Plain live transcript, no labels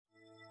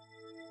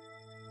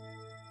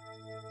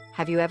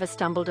Have you ever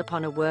stumbled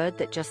upon a word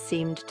that just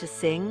seemed to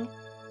sing?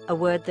 A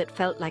word that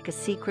felt like a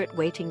secret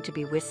waiting to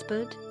be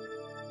whispered?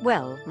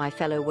 Well, my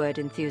fellow word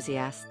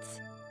enthusiasts,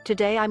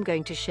 today I'm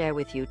going to share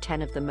with you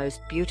 10 of the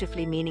most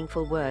beautifully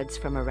meaningful words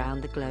from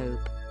around the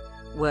globe.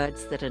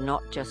 Words that are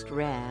not just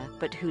rare,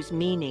 but whose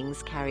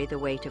meanings carry the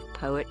weight of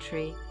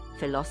poetry,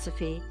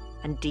 philosophy,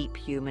 and deep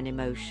human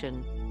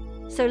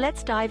emotion. So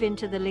let's dive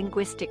into the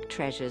linguistic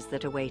treasures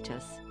that await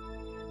us.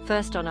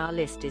 First on our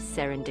list is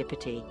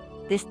serendipity.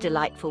 This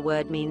delightful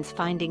word means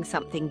finding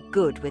something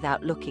good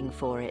without looking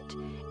for it.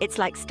 It's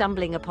like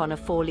stumbling upon a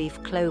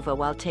four-leaf clover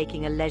while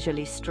taking a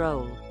leisurely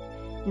stroll.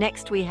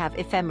 Next we have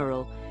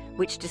ephemeral,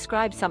 which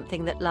describes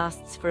something that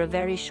lasts for a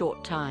very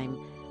short time.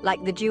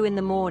 Like the dew in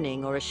the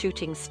morning or a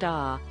shooting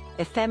star,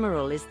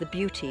 ephemeral is the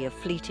beauty of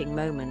fleeting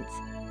moments.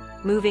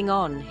 Moving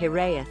on,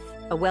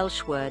 hiraeth, a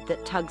Welsh word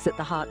that tugs at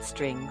the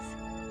heartstrings.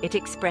 It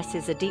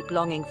expresses a deep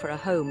longing for a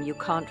home you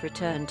can't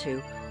return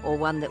to, or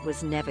one that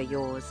was never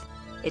yours.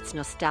 It's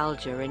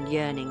nostalgia and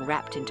yearning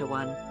wrapped into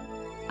one.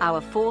 Our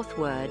fourth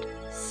word,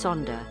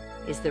 sonder,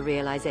 is the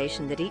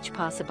realization that each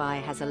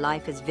passerby has a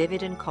life as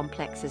vivid and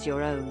complex as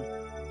your own.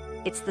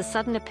 It's the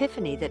sudden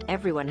epiphany that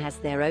everyone has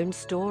their own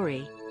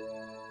story.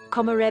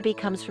 Komorebi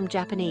comes from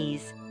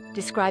Japanese,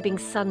 describing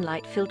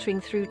sunlight filtering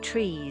through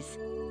trees.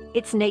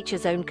 It's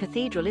nature's own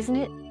cathedral, isn't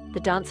it? The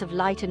dance of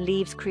light and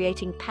leaves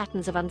creating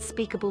patterns of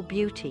unspeakable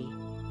beauty.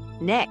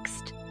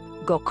 Next,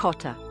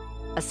 gokota,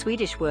 a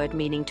Swedish word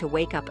meaning to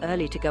wake up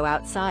early to go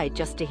outside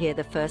just to hear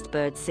the first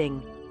bird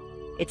sing.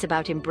 It's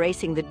about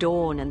embracing the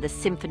dawn and the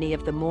symphony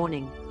of the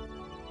morning.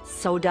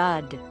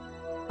 Saudade,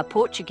 a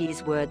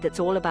Portuguese word that's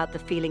all about the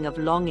feeling of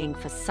longing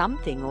for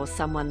something or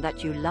someone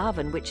that you love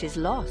and which is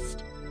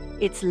lost.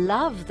 It's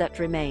love that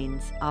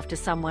remains after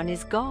someone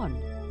is gone.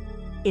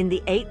 In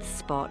the eighth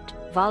spot,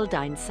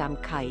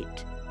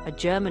 Waldeinsamkeit, a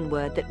German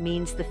word that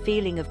means the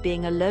feeling of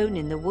being alone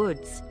in the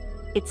woods.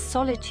 It's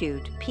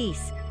solitude,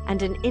 peace,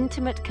 and an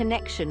intimate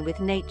connection with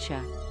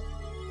nature.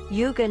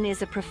 Yugen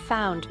is a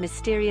profound,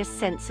 mysterious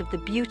sense of the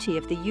beauty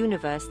of the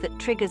universe that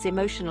triggers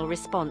emotional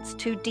response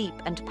too deep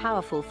and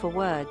powerful for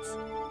words.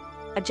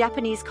 A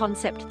Japanese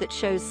concept that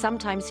shows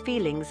sometimes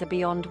feelings are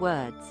beyond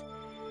words.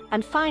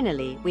 And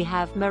finally, we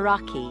have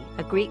meraki,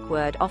 a Greek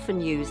word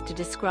often used to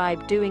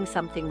describe doing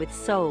something with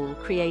soul,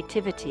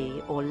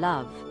 creativity, or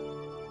love.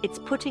 It's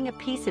putting a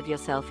piece of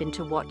yourself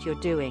into what you're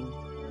doing.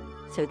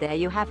 So there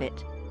you have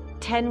it.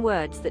 10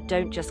 words that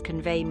don't just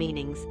convey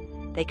meanings,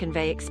 they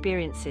convey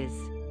experiences.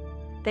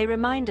 They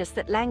remind us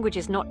that language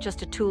is not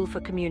just a tool for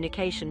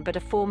communication, but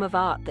a form of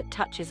art that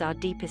touches our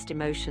deepest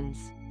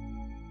emotions.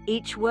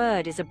 Each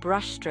word is a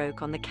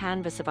brushstroke on the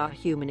canvas of our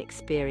human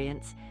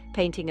experience,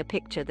 painting a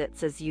picture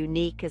that's as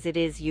unique as it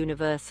is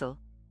universal.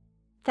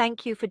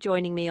 Thank you for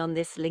joining me on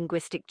this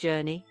linguistic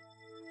journey.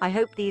 I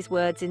hope these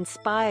words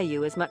inspire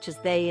you as much as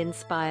they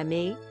inspire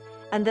me,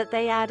 and that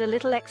they add a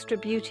little extra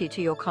beauty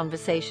to your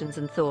conversations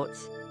and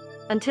thoughts.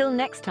 Until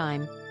next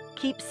time,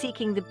 keep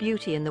seeking the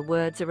beauty in the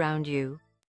words around you.